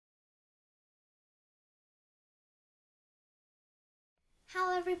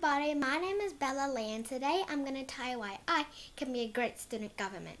Hello everybody, my name is Bella Lee and today I'm going to tell you why I can be a great student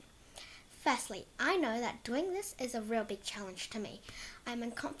government. Firstly, I know that doing this is a real big challenge to me. I'm a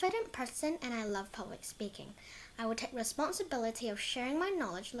confident person and I love public speaking. I will take responsibility of sharing my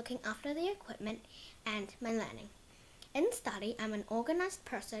knowledge, looking after the equipment and my learning. In study, I'm an organized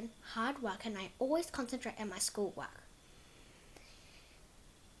person, hard worker, and I always concentrate on my schoolwork.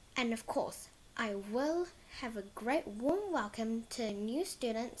 And of course, I will have a great warm welcome to new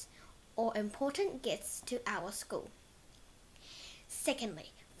students or important guests to our school.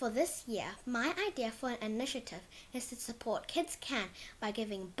 Secondly, for this year, my idea for an initiative is to support Kids Can by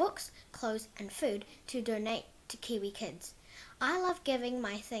giving books, clothes and food to donate to Kiwi kids. I love giving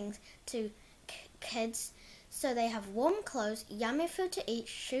my things to kids so they have warm clothes, yummy food to eat,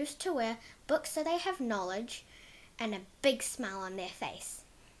 shoes to wear, books so they have knowledge, and a big smile on their face.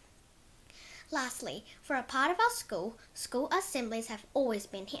 Lastly, for a part of our school assemblies have always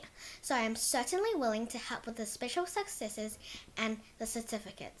been here, so I am certainly willing to help with the special successes and the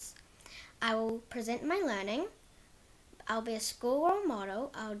certificates. I will present my learning, I'll be a school role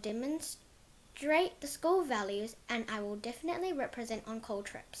model, I'll demonstrate the school values, and I will definitely represent on cool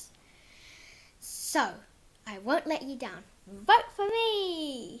trips. So, I won't let you down. Vote for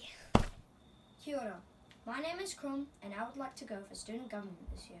me! Kia ora. My name is Chrome and I would like to go for student government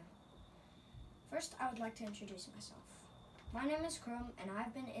this year. First, I would like to introduce myself. My name is Chrome and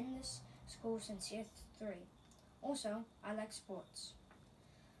I've been in this school since year 3. Also, I like sports.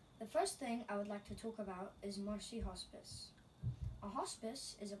 The first thing I would like to talk about is Mercy Hospice. A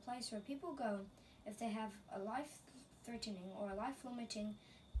hospice is a place where people go if they have a life-threatening or a life-limiting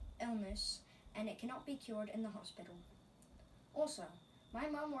illness and it cannot be cured in the hospital. Also, my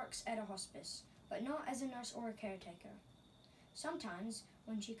mum works at a hospice, but not as a nurse or a caretaker. Sometimes,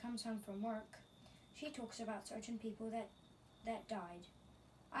 when she comes home from work, she talks about certain people that died.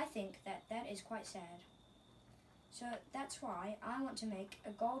 I think that is quite sad. So that's why I want to make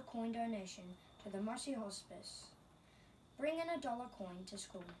a gold coin donation to the Mercy Hospice. Bring in $1 coin to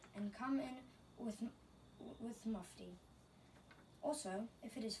school and come in with mufti. Also,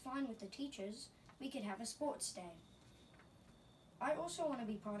 if it is fine with the teachers, we could have a sports day. I also want to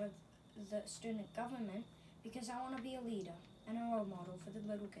be part of the student government because I want to be a leader and a role model for the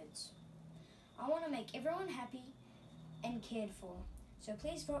little kids. I want to make everyone happy and cared for, so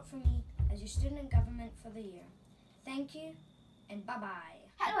please vote for me as your student government for the year. Thank you and bye-bye.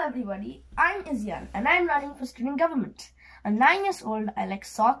 Hello everybody, I'm Izyan and I'm running for student government. I'm 9 years old, I like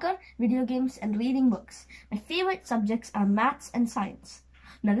soccer, video games and reading books. My favorite subjects are maths and science.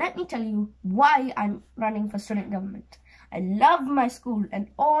 Now let me tell you why I'm running for student government. I love my school and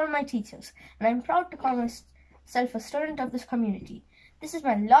all my teachers, and I'm proud to call myself a student of this community. This is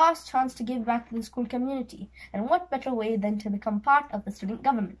my last chance to give back to the school community, and what better way than to become part of the student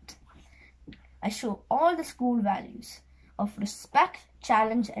government? I show all the school values of respect,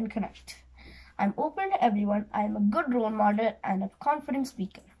 challenge, and connect. I'm open to everyone, I am a good role model and a confident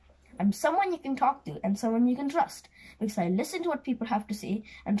speaker. I'm someone you can talk to and someone you can trust, because I listen to what people have to say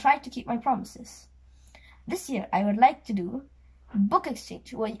and try to keep my promises. This year, I would like to do book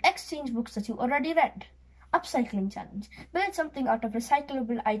exchange, where you exchange books that you already read. Upcycling challenge. Build something out of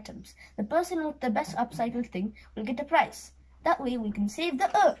recyclable items. The person with the best upcycled thing will get a prize. That way we can save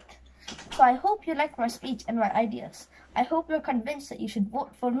the earth. So I hope you like my speech and my ideas. I hope you're convinced that you should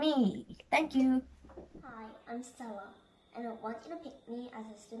vote for me. Thank you. Hi, I'm Stella, and I want you to pick me as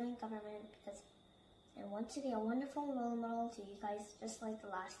a student government because I want to be a wonderful role model to you guys just like the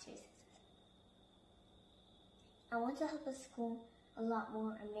last 2 seasons. I want to help the school a lot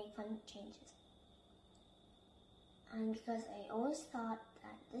more and make fun changes. And because I always thought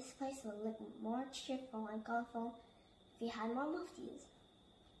that this place would look more cheerful and colorful if we had more muftis.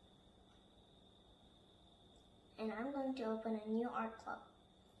 And I'm going to open a new art club,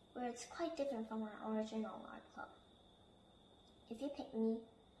 where it's quite different from our original art club. If you pick me,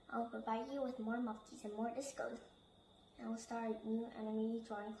 I'll provide you with more muftis and more discos. And I'll start a new enemy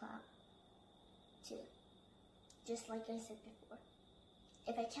drawing club, too, just like I said before.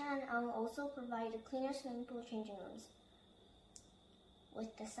 If I can, I will also provide a cleaner swimming pool changing rooms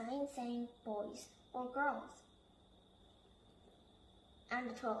with the sign saying boys or girls, and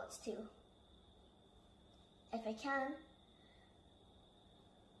the toilets too. If I can,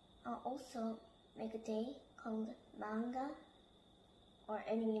 I'll also make a day called Manga or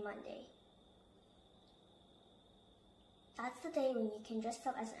Enemy Monday. That's the day when you can dress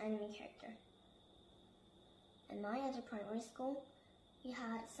up as an enemy character. In my other primary school, we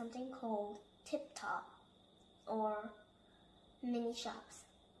had something called Tip Top or mini shops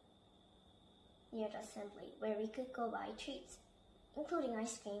near the assembly where we could go buy treats. including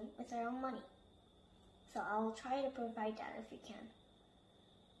ice cream, with their own money. So I will try to provide that if we can.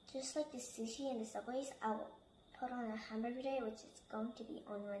 Just like the sushi and the Subways, I will put on a hamburger day, which is going to be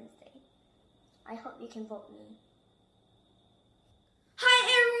on Wednesday. I hope you can vote me. Hi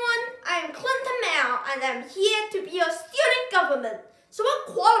everyone, I am Clinton Mao and I'm here to be your student government. So what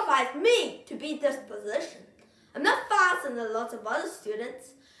qualifies me to be this position? I'm not faster than lots of other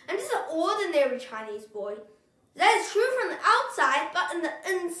students. I'm just an ordinary Chinese boy. That is true from the outside, but on the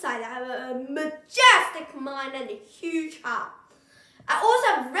inside I have a majestic mind and a huge heart. I also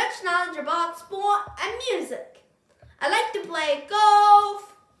have rich knowledge about sport and music. I like to play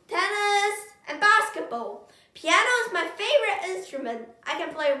golf, tennis, and basketball. Piano is my favorite instrument. I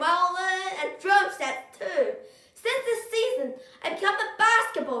can play violin and drum sets too. Since this season, I become a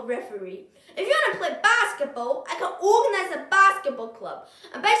basketball referee. If you want to play basketball, I can organize a basketball club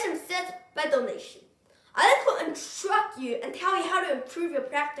and buy some sets by donation. I like to instruct you and tell you how to improve your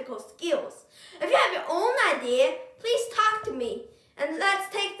practical skills. If you have your own idea, please talk to me and let's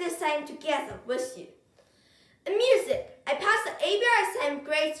take this time together with you. In music, I passed the ABRSM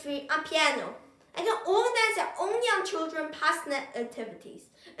grade 3 on piano. I can organize your own young children passionate activities.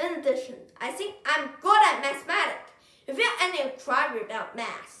 In addition, I think I'm good at mathematics. If you have any inquiry about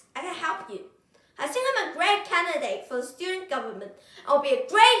math, I can help you. I think I'm a great candidate for the student government. I'll be a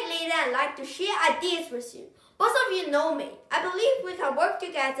great leader and like to share ideas with you. Most of you know me. I believe we can work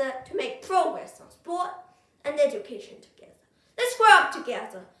together to make progress on sport and education together. Let's grow up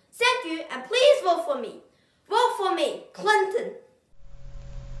together. Thank you and please vote for me. Vote for me, Clinton.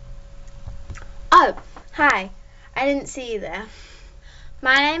 Oh, hi. I didn't see you there.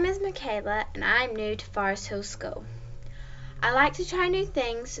 My name is Michaela and I'm new to Forest Hill School. I like to try new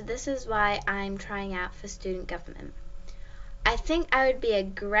things, so this is why I'm trying out for student government. I think I would be a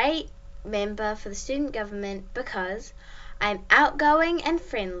great member for the student government because I'm outgoing and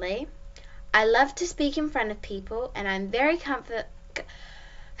friendly. I love to speak in front of people and I'm very comfortable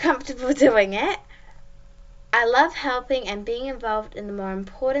doing it. I love helping and being involved in the more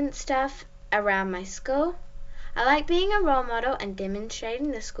important stuff around my school. I like being a role model and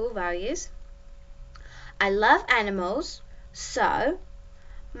demonstrating the school values. I love animals, so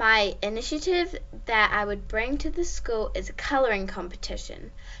my initiative that I would bring to the school is a colouring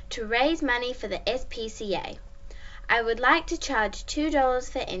competition to raise money for the SPCA. I would like to charge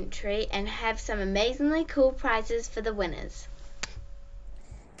 $2 for entry and have some amazingly cool prizes for the winners.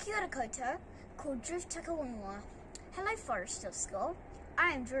 Kia ora koutou, called Dhruv Takawangwa. Hello Forest Hill School,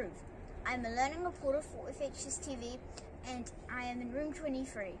 I am Dhruv. I am a learning reporter for FHS TV and I am in room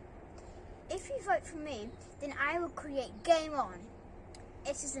 23. If you vote for me, then I will create Game On.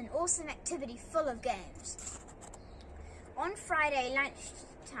 It is an awesome activity full of games. On Friday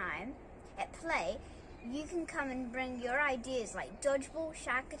lunchtime at Play, you can come and bring your ideas like dodgeball,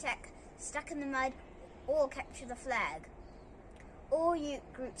 shark attack, stuck in the mud, or capture the flag. All youth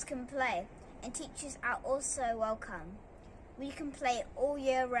groups can play, and teachers are also welcome. We can play all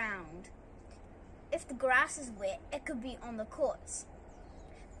year round. If the grass is wet, it could be on the courts.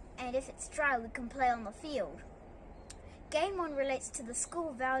 And if it's dry, we can play on the field. Game On relates to the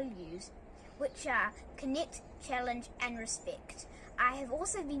school values, which are connect, challenge, and respect. I have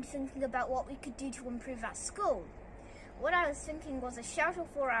also been thinking about what we could do to improve our school. What I was thinking was a shelter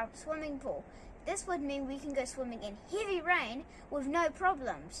for our swimming pool. This would mean we can go swimming in heavy rain with no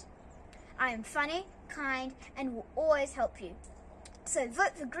problems. I am funny, kind, and will always help you. So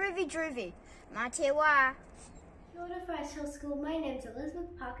vote for Groovy Droovy. Mā te wā. Kia ora Forest Hill School, my name is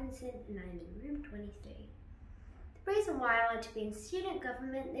Elizabeth Parkinson and I'm in room 23. The reason why I want to be in student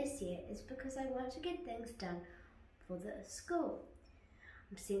government this year is because I want to get things done for the school.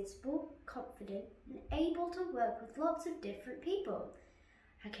 I'm sensible, confident and able to work with lots of different people.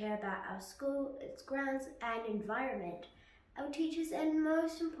 I care about our school, its grounds and environment, our teachers and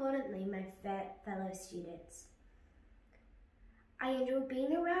most importantly my fellow students. I enjoy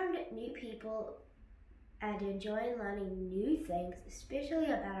being around new people and enjoy learning new things, especially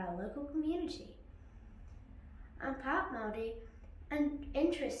about our local community. I'm part Māori and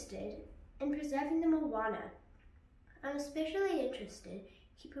interested in preserving the moana. I'm especially interested in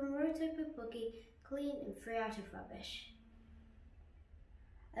keeping Roto Pupuki clean and free out of rubbish.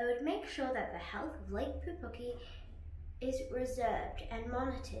 I would make sure that the health of Lake Pupuki is reserved and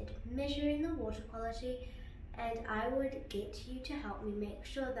monitored, measuring the water quality, and I would get you to help me make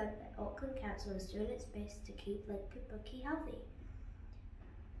sure that the Auckland Council is doing its best to keep Lake Pupuki healthy.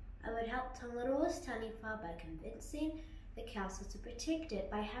 I would help Tongaroa's Taniwha by convincing the council to protect it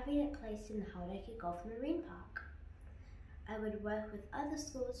by having it placed in the Hauraki Golf Marine Park. I would work with other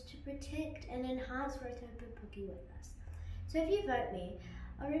schools to protect and enhance Roto Pupuki with us, So if you vote me,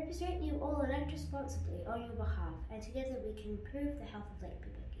 I'll represent you all and act responsibly on your behalf, and together we can improve the health of Lake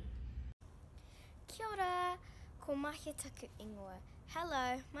Pupiki. Kia ora, ko mahi taku ingoa.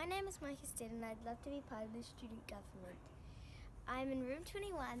 Hello, my name is Micah Stead and I'd love to be part of the student government. I'm in room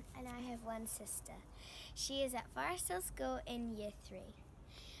 21 and I have one sister. She is at Forest Hill School in year 3.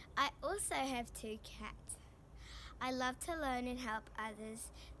 I also have 2 cats. I love to learn and help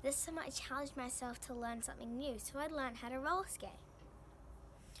others. This summer I challenged myself to learn something new, so I learned how to roller skate.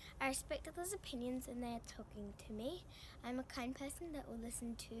 I respect others' opinions and they are talking to me. I'm a kind person that will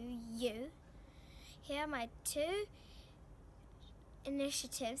listen to you. Here are my 2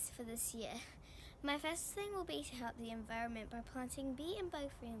 initiatives for this year. My first thing will be to help the environment by planting bee and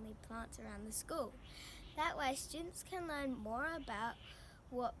bug-friendly plants around the school. That way students can learn more about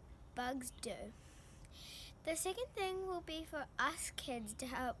what bugs do. The second thing will be for us kids to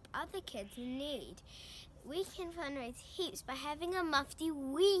help other kids in need. We can fundraise heaps by having a Mufti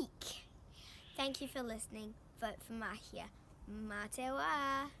week. Thank you for listening. Vote for Mahia. Mā te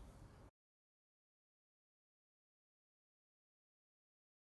wā.